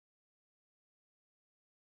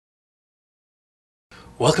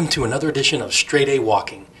Welcome to another edition of Straight A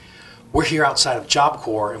Walking. We're here outside of Job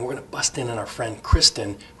Corps and we're going to bust in on our friend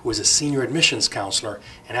Kristen, who is a senior admissions counselor,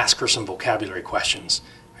 and ask her some vocabulary questions.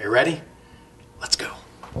 Are you ready? Let's go.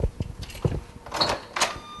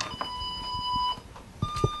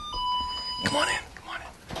 Come on in, come on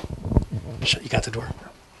in. You got the door?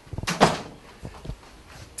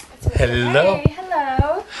 Hello. Hey,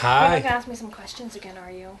 hello. Hi. You're going to ask me some questions again,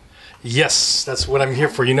 are you? Yes, that's what I'm here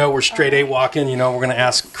for. You know, we're Straight A Walking. You know, we're going to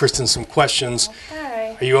ask Kristen some questions.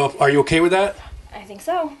 Okay. Are you okay with that? I think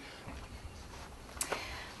so.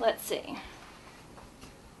 Let's see.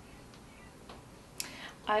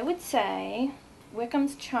 I would say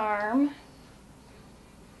Wickham's charm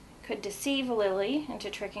could deceive Lily into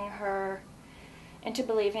tricking her into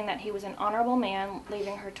believing that he was an honorable man,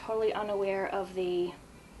 leaving her totally unaware of the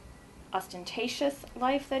ostentatious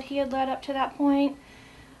life that he had led up to that point.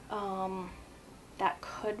 That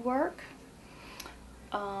could work.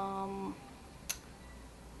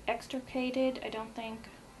 Extricated, I don't think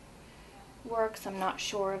works. I'm not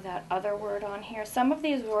sure of that other word on here. Some of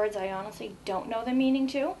these words I honestly don't know the meaning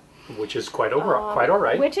to. Which is quite all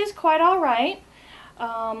right. Which is quite all right.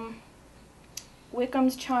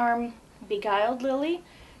 Wickham's charm beguiled Lily,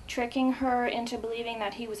 tricking her into believing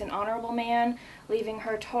that he was an honorable man, leaving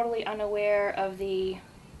her totally unaware of the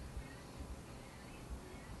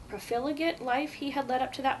profligate life he had led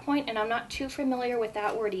up to that point, and I'm not too familiar with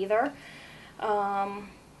that word either.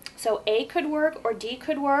 So A could work or D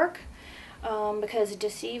could work, because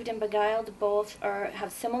deceived and beguiled both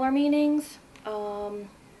have similar meanings.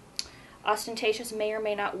 Ostentatious may or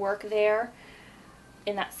may not work there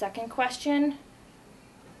in that second question.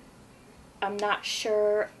 I'm not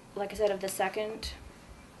sure, like I said, of the second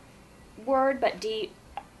word, but D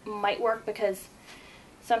might work because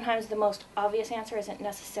sometimes the most obvious answer isn't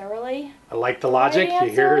necessarily. I like the logic. You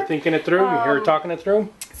hear her thinking it through. You hear her talking it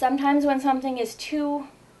through. Sometimes when something is too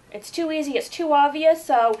easy, it's too obvious,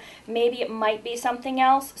 so maybe it might be something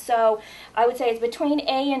else. So I would say it's between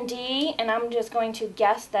A and D, and I'm just going to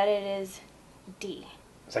guess that it is D.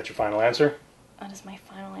 Is that your final answer? That is my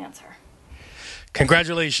final answer.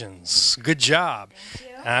 Congratulations. Good job. Thank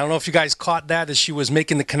you. I don't know if you guys caught that as she was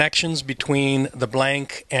making the connections between the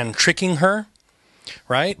blank and tricking her,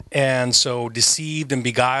 right? And so deceived and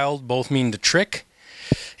beguiled both mean to trick.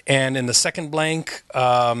 And in the second blank,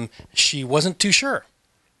 she wasn't too sure,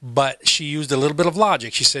 but she used a little bit of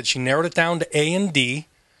logic. She said she narrowed it down to A and D.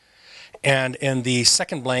 And in the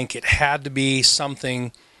second blank, it had to be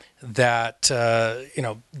something that,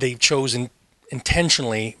 they've chosen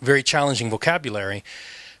intentionally, very challenging vocabulary.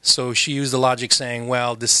 So she used the logic saying,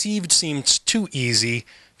 well, deceived seems too easy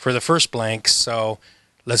for the first blank, so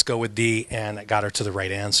let's go with D, and that got her to the right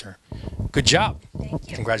answer. Good job. Thank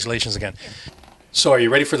you. Congratulations again. So are you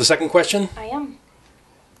ready for the second question? I am.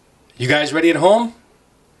 You guys ready at home?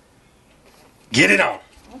 Get it on.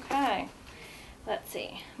 Okay. Let's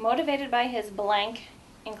see. Motivated by his blank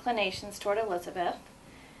inclinations toward Elizabeth.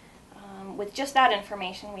 With just that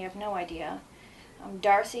information, we have no idea.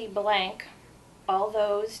 Darcy blank, all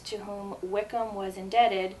those to whom Wickham was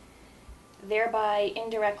indebted, thereby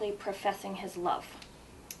indirectly professing his love.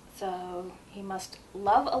 So he must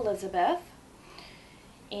love Elizabeth,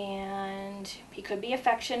 and he could be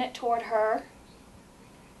affectionate toward her.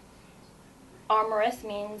 Amorous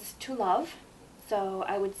means to love, so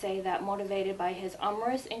I would say that motivated by his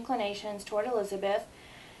amorous inclinations toward Elizabeth,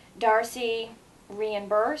 Darcy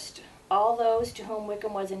reimbursed all those to whom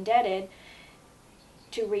Wickham was indebted.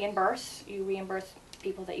 To reimburse, you reimburse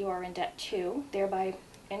people that you are in debt to, thereby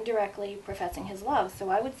indirectly professing his love. So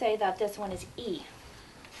I would say that this one is E.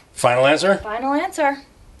 Final answer? Final answer.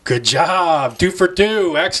 Good job. 2 for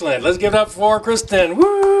 2. Excellent. Let's give it up for Kristen.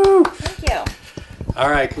 Woo! Thank you. All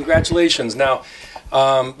right. Congratulations. Now,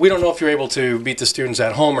 we don't know if you're able to beat the students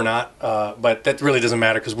at home or not, but that really doesn't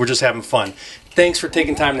matter because we're just having fun. Thanks for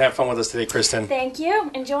taking time to have fun with us today, Kristen. Thank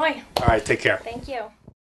you. Enjoy. All right. Take care. Thank you.